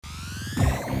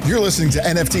You're listening to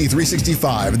NFT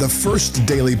 365, the first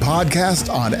daily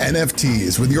podcast on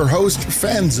NFTs with your host,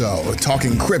 Fanzo,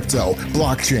 talking crypto,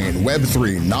 blockchain,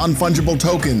 Web3, non-fungible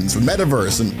tokens,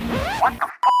 metaverse, and... What the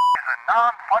is a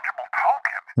non-fungible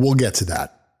token? We'll get to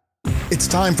that. It's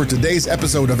time for today's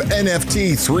episode of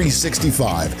NFT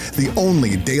 365, the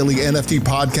only daily NFT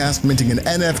podcast minting an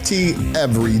NFT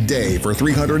every day for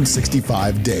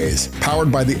 365 days. Powered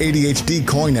by the ADHD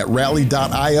coin at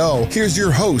rally.io, here's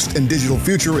your host and digital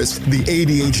futurist, the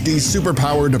ADHD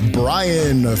superpowered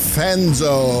Brian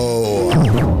Fanzo. This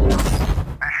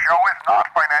show is not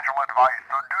financial advice,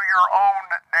 so do your own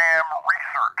damn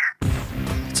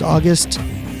research. It's August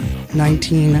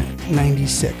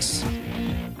 1996.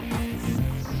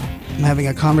 I'm having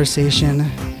a conversation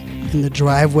in the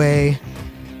driveway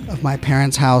of my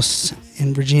parents' house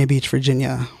in Virginia Beach,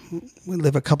 Virginia. We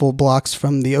live a couple blocks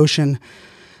from the ocean.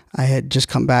 I had just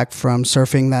come back from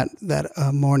surfing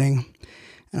that morning.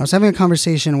 And I was having a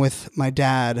conversation with my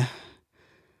dad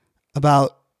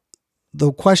about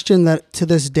the question that to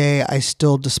this day I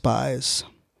still despise.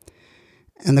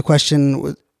 And the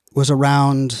question was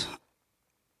around,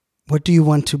 what do you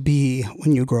want to be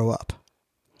when you grow up?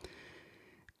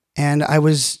 And I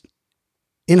was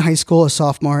in high school, a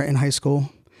sophomore in high school.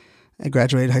 I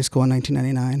graduated high school in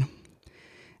 1999.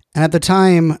 And at the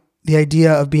time, the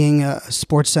idea of being a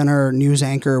sports center news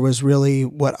anchor was really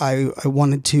what I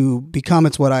wanted to become.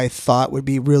 It's what I thought would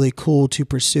be really cool to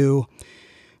pursue.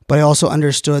 But I also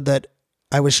understood that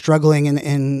I was struggling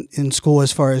in school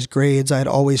as far as grades. I had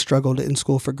always struggled in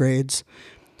school for grades.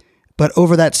 But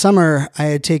over that summer, I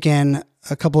had taken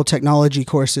a couple of technology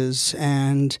courses,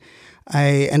 and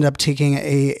I ended up taking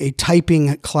a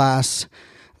typing class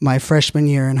my freshman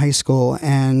year in high school,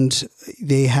 and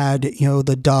they had,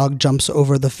 the dog jumps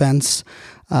over the fence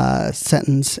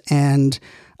sentence, and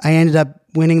I ended up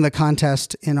winning the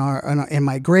contest in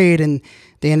my grade, and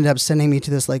they ended up sending me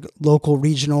to this local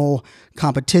regional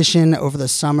competition over the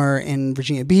summer in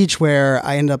Virginia Beach, where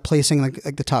I ended up placing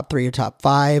like the top 3 or top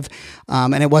 5,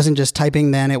 and it wasn't just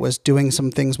typing then, it was doing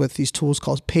some things with these tools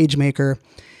called PageMaker.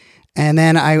 And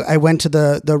then I went to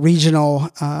the regional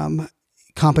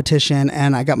competition,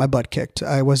 and I got my butt kicked.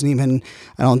 I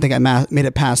don't think I made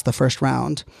it past the first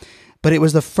round. But it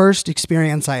was the first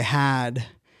experience I had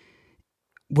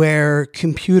where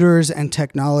computers and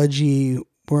technology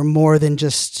were more than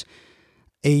just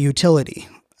a utility.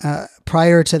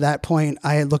 Prior to that point,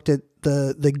 I had looked at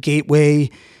the gateway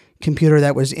computer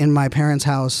that was in my parents'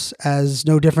 house as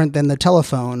no different than the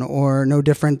telephone or no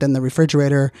different than the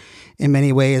refrigerator in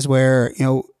many ways, where,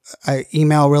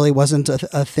 email really wasn't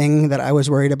a thing that I was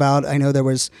worried about. I know there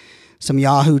was some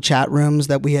Yahoo chat rooms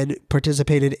that we had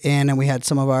participated in, and we had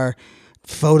some of our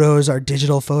photos, our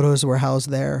digital photos were housed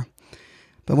there.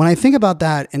 But when I think about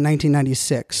that in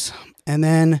 1996, and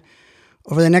then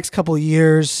over the next couple of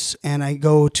years, and I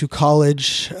go to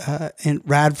college in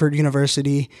Radford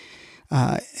University,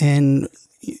 in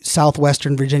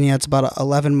southwestern Virginia. It's about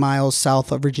 11 miles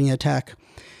south of Virginia Tech.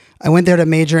 I went there to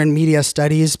major in media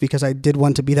studies because I did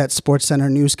want to be that Sports Center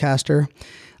newscaster,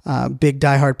 big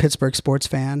diehard Pittsburgh sports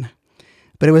fan.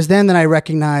 But it was then that I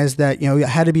recognized that, I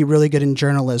had to be really good in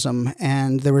journalism,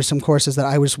 and there were some courses that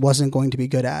I wasn't going to be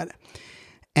good at.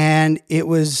 And it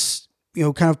was,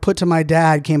 kind of put to my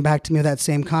dad, came back to me with that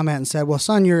same comment and said, well,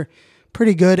 son, you're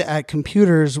pretty good at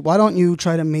computers. Why don't you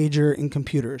try to major in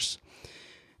computers?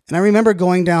 And I remember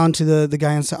going down to the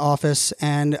guy in the office,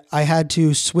 and I had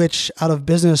to switch out of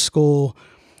business school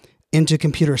into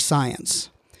computer science.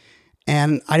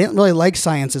 And I didn't really like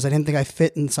sciences. I didn't think I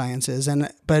fit in sciences.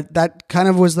 But that kind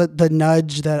of was the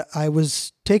nudge that I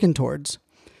was taken towards.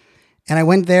 And I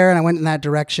went there, and I went in that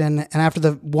direction. And after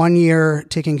the 1 year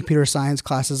taking computer science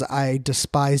classes, I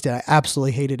despised it. I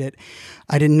absolutely hated it.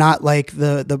 I did not like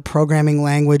the programming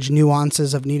language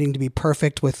nuances of needing to be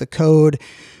perfect with the code.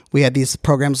 We had these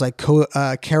programs like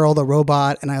Carol the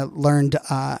Robot, and I learned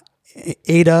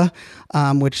Ada,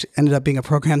 which ended up being a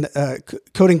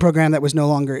coding program that was no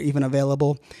longer even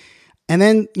available. And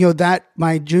then, that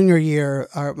my junior year,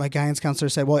 my guidance counselor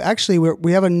said, well, actually,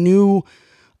 we have a new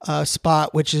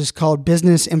spot, which is called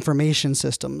Business Information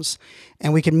Systems.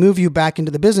 And we can move you back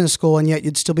into the business school, and yet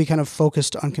you'd still be kind of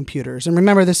focused on computers. And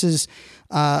remember, this is,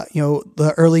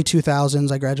 the early 2000s.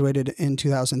 I graduated in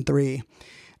 2003.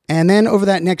 And then over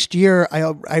that next year,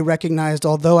 I recognized,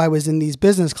 although I was in these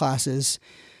business classes,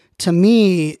 to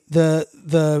me,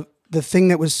 the thing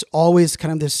that was always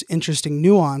kind of this interesting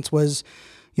nuance was,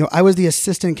 I was the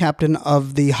assistant captain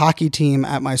of the hockey team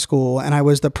at my school, and I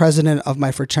was the president of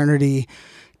my fraternity,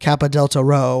 Kappa Delta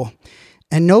Rho.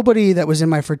 And nobody that was in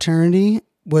my fraternity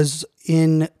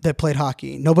that played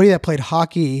hockey. Nobody that played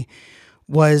hockey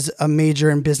was a major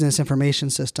in business information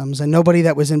systems, and nobody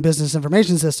that was in business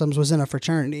information systems was in a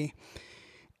fraternity.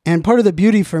 And part of the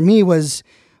beauty for me was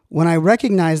when I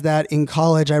recognized that in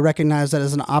college, I recognized that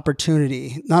as an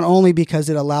opportunity, not only because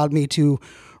it allowed me to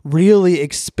really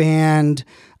expand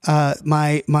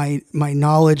my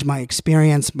knowledge, my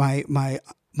experience, my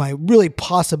really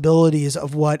possibilities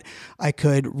of what I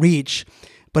could reach,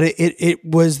 but it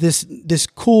was this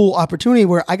cool opportunity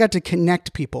where I got to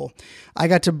connect people. I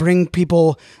got to bring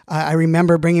people. I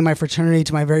remember bringing my fraternity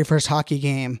to my very first hockey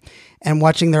game and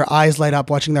watching their eyes light up,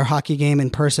 watching their hockey game in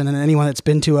person. And anyone that's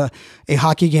been to a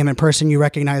hockey game in person, you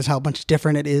recognize how much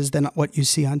different it is than what you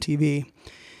see on TV.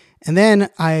 And then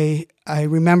I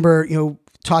remember,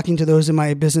 talking to those in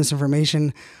my business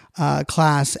information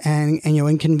class and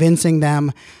convincing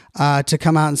them to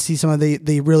come out and see some of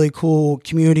the really cool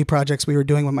community projects we were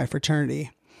doing with my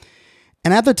fraternity.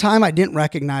 And at the time, I didn't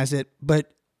recognize it,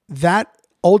 but that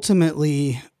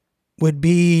ultimately would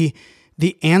be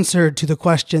the answer to the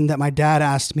question that my dad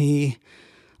asked me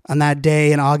on that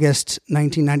day in August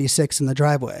 1996 in the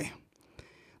driveway.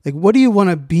 Like, what do you want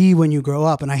to be when you grow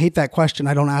up? And I hate that question.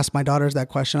 I don't ask my daughters that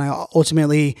question.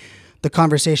 Ultimately, the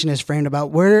conversation is framed about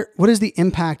what is the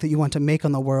impact that you want to make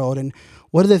on the world, and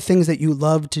what are the things that you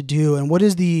love to do, and what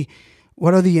are the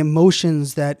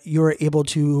emotions that you're able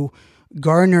to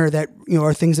garner that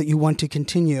are things that you want to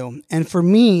continue. And for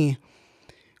me,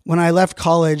 when I left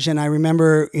college and I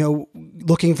remember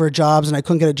looking for jobs and I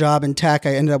couldn't get a job in tech,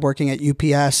 I ended up working at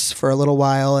UPS for a little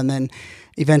while, and then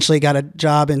eventually got a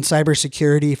job in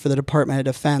cybersecurity for the Department of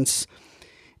Defense.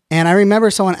 And I remember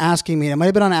someone asking me, it might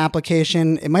have been on an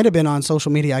application, it might have been on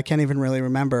social media, I can't even really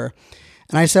remember.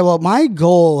 And I said, well, my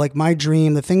goal, like my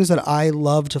dream, the things that I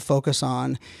love to focus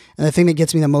on, and the thing that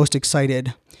gets me the most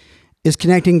excited is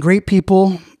connecting great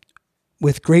people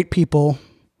with great people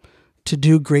to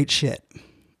do great shit.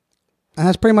 And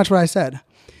that's pretty much what I said.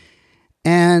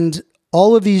 And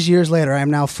all of these years later, I am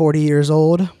now 40 years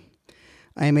old.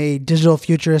 I am a digital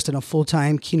futurist and a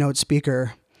full-time keynote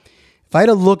speaker. If I had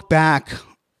to look back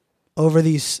over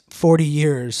these 40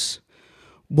 years,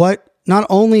 what not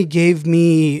only gave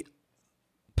me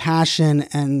passion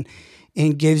and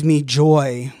gives me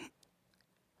joy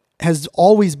has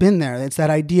always been there. It's that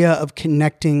idea of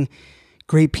connecting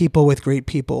great people with great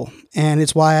people. And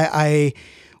it's why I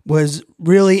was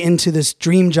really into this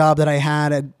dream job that I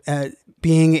had at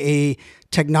being a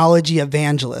technology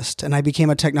evangelist. And I became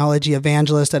a technology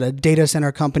evangelist at a data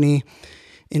center company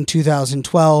in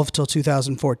 2012 till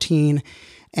 2014.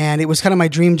 And it was kind of my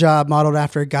dream job, modeled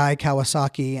after Guy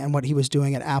Kawasaki and what he was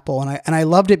doing at Apple. And I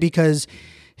loved it because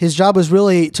his job was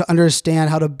really to understand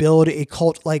how to build a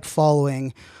cult-like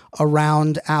following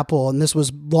around Apple. And this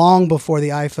was long before the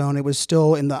iPhone. It was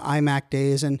still in the iMac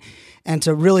days. And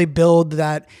to really build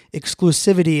that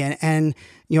exclusivity. And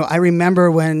I remember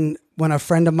when a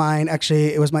friend of mine,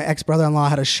 actually it was my ex-brother-in-law,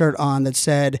 had a shirt on that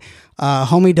said,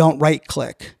 homie, don't right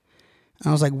click. And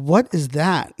I was like, what is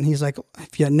that? And he's like,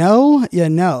 if you know, you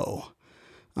know.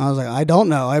 I was like, I don't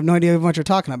know. I have no idea what you're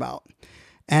talking about.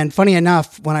 And funny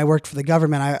enough, when I worked for the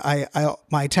government,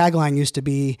 my tagline used to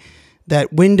be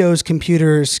that Windows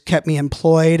computers kept me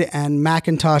employed and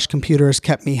Macintosh computers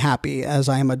kept me happy, as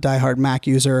I am a diehard Mac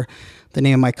user. The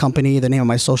name of my company, the name of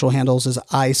my social handles is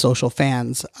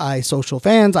iSocialFans.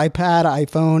 iSocialFans, iPad,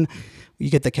 iPhone.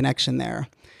 You get the connection there.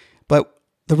 But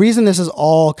the reason this is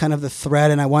all kind of the thread,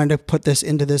 and I wanted to put this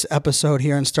into this episode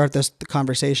here and start the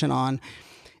conversation on,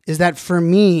 is that for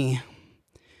me,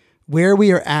 where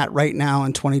we are at right now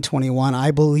in 2021,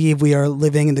 I believe we are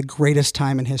living in the greatest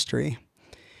time in history.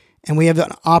 And we have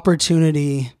an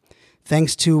opportunity,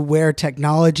 thanks to where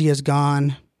technology has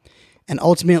gone and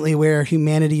ultimately where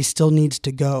humanity still needs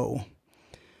to go,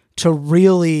 to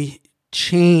really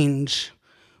change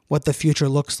what the future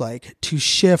looks like, to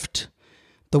shift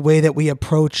the way that we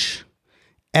approach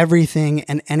everything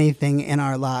and anything in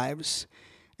our lives.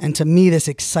 And to me, this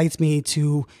excites me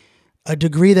to a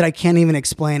degree that I can't even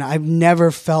explain. I've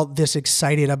never felt this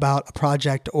excited about a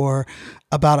project or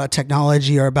about a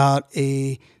technology or about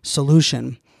a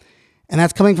solution. And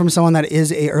that's coming from someone that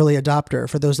is an early adopter.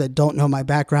 For those that don't know my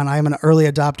background, I am an early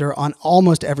adopter on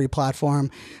almost every platform.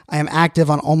 I am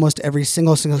active on almost every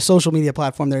single social media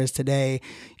platform there is today.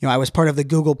 I was part of the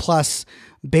Google Plus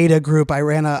beta group. I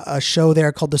ran a show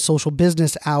there called the Social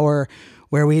Business Hour,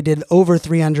 where we did over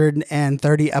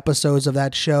 330 episodes of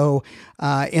that show,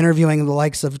 interviewing the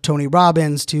likes of Tony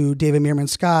Robbins to David Meerman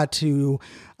Scott to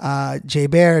Jay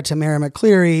Baer to Mary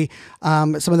McCleary,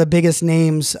 some of the biggest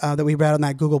names that we read on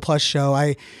that Google Plus show.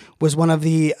 I was one of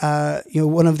the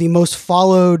most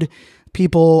followed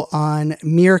people on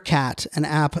Meerkat, an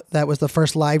app that was the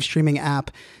first live streaming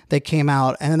app that came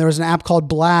out. And then there was an app called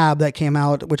Blab that came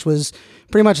out, which was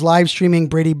pretty much live streaming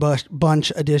Brady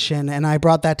Bunch edition. And I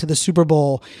brought that to the Super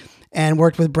Bowl and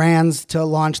worked with brands to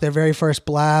launch their very first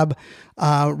Blab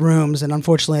rooms. And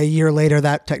unfortunately, a year later,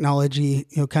 that technology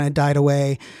kind of died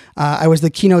away. I was the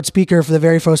keynote speaker for the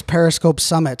very first Periscope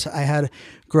Summit. I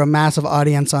grew a massive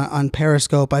audience on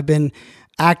Periscope. I've been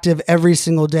active every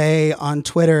single day on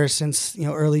Twitter since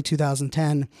early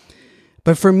 2010.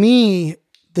 But for me,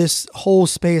 this whole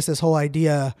space, this whole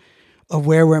idea of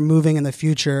where we're moving in the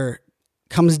future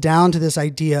comes down to this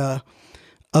idea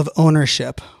of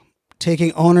ownership,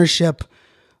 taking ownership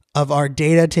of our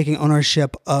data, taking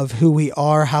ownership of who we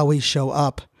are, how we show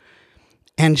up,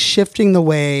 and shifting the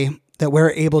way that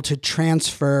we're able to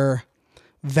transfer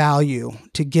value,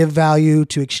 to give value,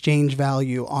 to exchange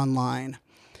value online.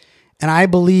 And I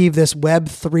believe this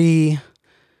Web3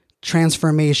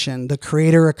 transformation, the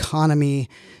creator economy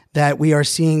that we are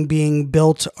seeing being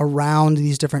built around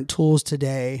these different tools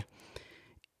today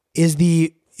is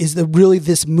really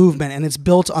this movement, and it's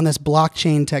built on this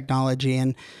blockchain technology.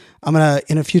 And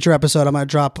in a future episode, I'm gonna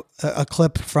drop a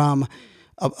clip from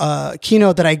a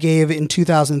keynote that I gave in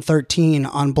 2013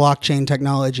 on blockchain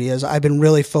technology, as I've been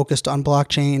really focused on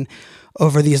blockchain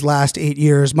over these last 8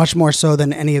 years, much more so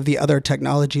than any of the other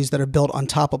technologies that are built on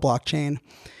top of blockchain.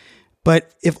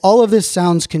 But if all of this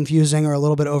sounds confusing or a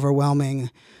little bit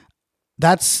overwhelming,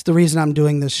 that's the reason I'm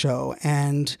doing this show.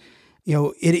 And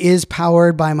it is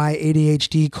powered by my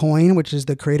ADHD coin, which is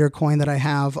the creator coin that I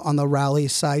have on the Rally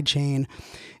sidechain.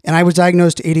 And I was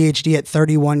diagnosed ADHD at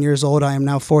 31 years old. I am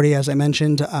now 40, as I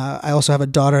mentioned. I also have a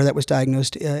daughter that was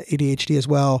diagnosed ADHD as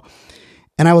well.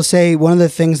 And I will say one of the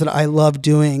things that I love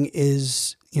doing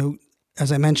is,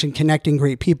 as I mentioned, connecting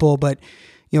great people, but,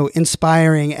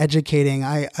 inspiring, educating.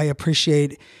 I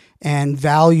appreciate and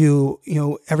value,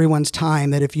 everyone's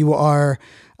time, that if you are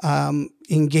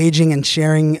engaging and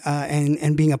sharing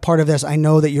and being a part of this, I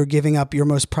know that you're giving up your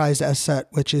most prized asset,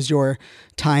 which is your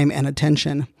time and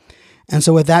attention. And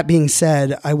so with that being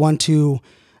said, I want to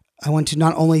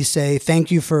not only say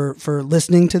thank you for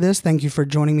listening to this, thank you for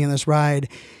joining me on this ride,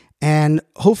 and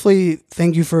hopefully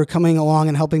thank you for coming along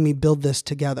and helping me build this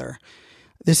together.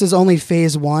 This is only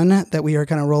phase one that we are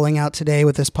kind of rolling out today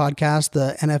with this podcast,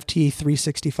 the NFT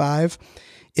 365.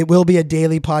 It will be a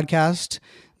daily podcast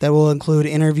that will include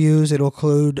interviews. It'll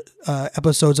include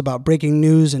episodes about breaking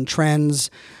news and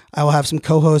trends. I will have some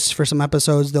co-hosts for some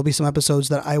episodes. There'll be some episodes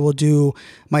that I will do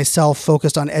myself,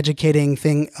 focused on educating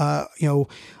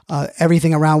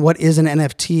everything around what is an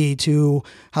NFT to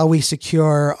how we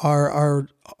secure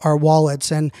our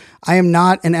wallets. And I am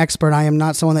not an expert. I am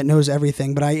not someone that knows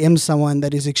everything, but I am someone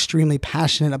that is extremely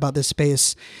passionate about this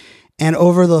space. And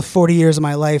over the 40 years of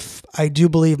my life, I do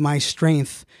believe my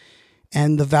strength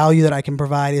and the value that I can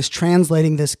provide is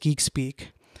translating this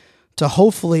Geek-Speak to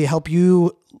hopefully help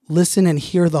you listen and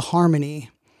hear the harmony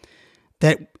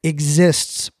that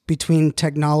exists between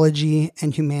technology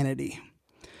and humanity.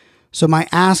 So my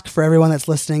ask for everyone that's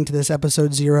listening to this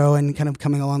episode 0 and kind of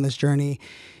coming along this journey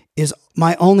is,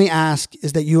 my only ask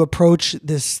is that you approach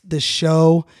this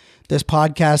show, this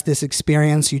podcast, this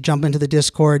experience. You jump into the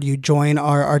Discord, you join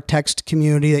our text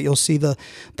community that you'll see the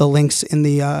links in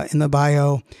the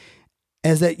bio,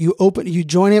 as that you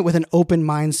join it with an open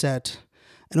mindset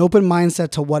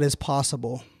to what is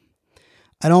possible.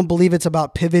 I don't believe it's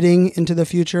about pivoting into the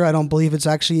future. I don't believe it's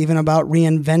actually even about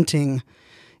reinventing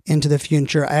into the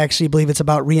future. I actually believe it's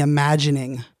about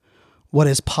reimagining what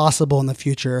is possible in the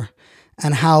future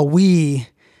and how we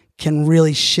can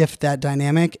really shift that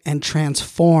dynamic and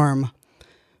transform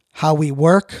how we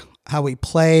work, how we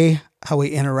play, how we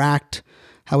interact,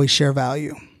 how we share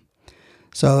value.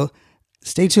 So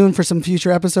stay tuned for some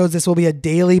future episodes. This will be a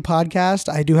daily podcast.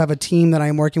 I do have a team that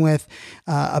I'm working with.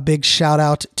 A big shout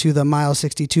out to the Mile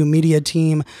 62 media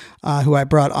team, who I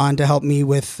brought on to help me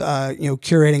with,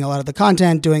 curating a lot of the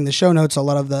content, doing the show notes, a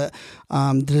lot of the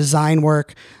design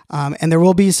work. And there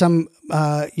will be some,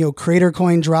 creator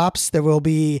coin drops. There will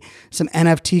be some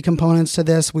NFT components to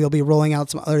this. We'll be rolling out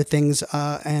some other things.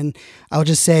 And I'll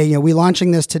just say, we're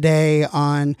launching this today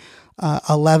on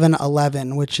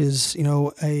 11/11, which is,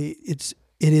 it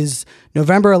is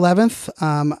November 11th.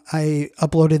 I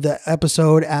uploaded the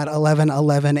episode at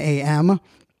 11:11 a.m.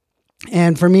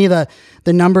 And for me, the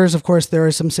numbers, of course, there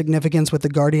is some significance with the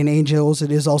Guardian Angels.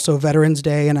 It is also Veterans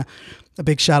Day, and a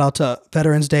big shout out to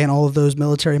Veterans Day and all of those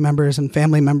military members and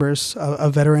family members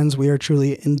of veterans. We are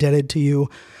truly indebted to you.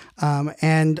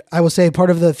 And I will say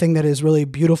part of the thing that is really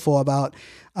beautiful about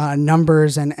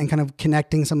numbers and kind of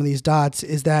connecting some of these dots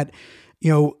is that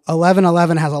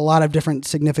 1111 has a lot of different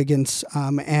significance.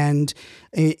 And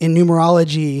in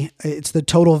numerology, it's the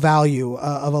total value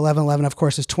of 1111, of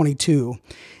course, is 22.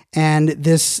 And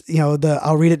this,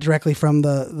 I'll read it directly from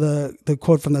the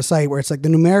quote from the site, where it's like, the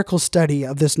numerical study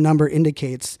of this number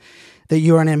indicates that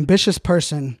you are an ambitious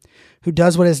person who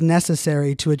does what is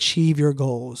necessary to achieve your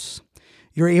goals.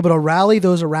 You're able to rally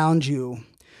those around you,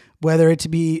 whether it to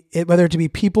be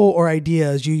people or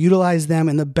ideas. You utilize them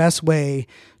in the best way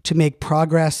to make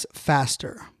progress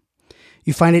faster.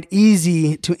 You find it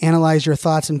easy to analyze your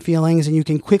thoughts and feelings, and you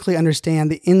can quickly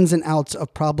understand the ins and outs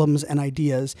of problems and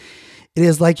ideas. It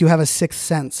is like you have a sixth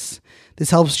sense.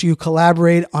 This helps you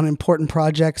collaborate on important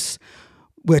projects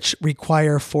which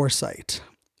require foresight.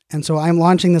 And so I'm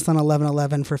launching this on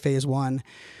 11/11 for phase 1.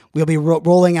 We'll be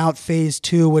rolling out phase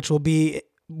 2, which will be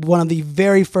one of the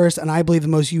very first, and I believe the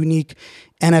most unique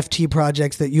NFT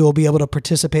projects that you will be able to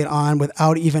participate on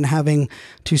without even having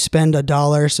to spend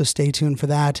 $1. So stay tuned for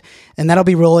that. And that'll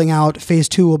be rolling out. Phase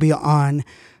 2 will be on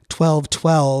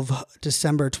 12/12,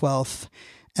 December 12th.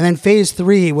 And then phase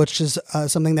 3, which is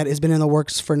something that has been in the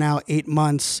works for now 8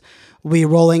 months, will be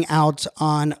rolling out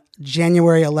on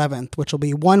January 11th, which will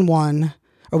be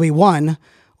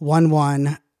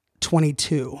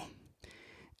 1/1/11/22.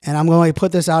 And I'm going to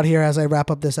put this out here as I wrap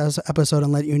up this episode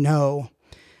and let you know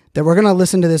that we're going to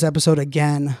listen to this episode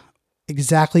again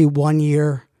exactly 1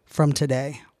 year from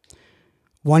today.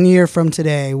 1 year from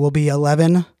today will be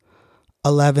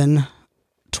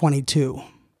 11/11/22.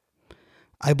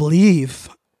 I believe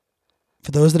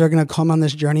for those that are going to come on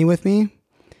this journey with me,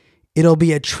 it'll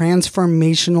be a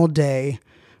transformational day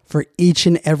for each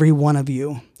and every one of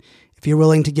you. If you're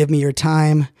willing to give me your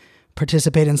time,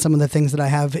 participate in some of the things that I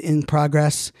have in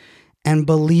progress, and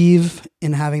believe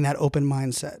in having that open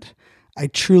mindset. I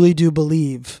truly do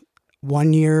believe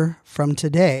 1 year from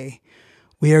today,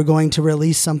 we are going to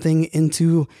release something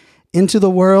into the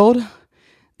world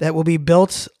that will be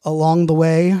built along the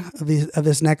way of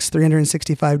this next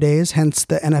 365 days, hence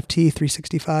the NFT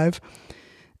 365.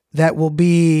 That will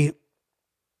be,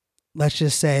 let's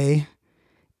just say,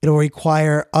 it'll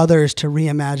require others to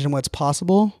reimagine what's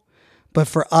possible. But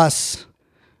for us,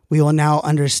 we will now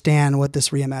understand what this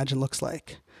reimagine looks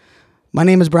like. My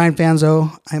name is Brian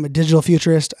Fanzo. I am a digital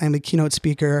futurist. I am a keynote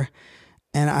speaker,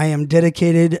 and I am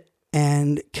dedicated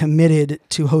and committed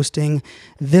to hosting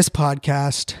this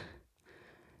podcast,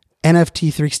 NFT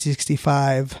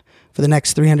 365, for the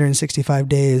next 365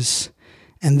 days.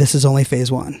 And this is only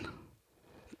phase 1.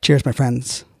 Cheers, my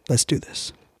friends. Let's do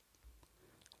this.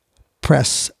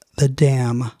 Press the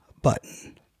damn button.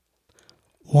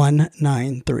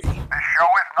 193. This show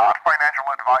is not financial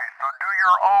advice, so do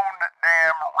your own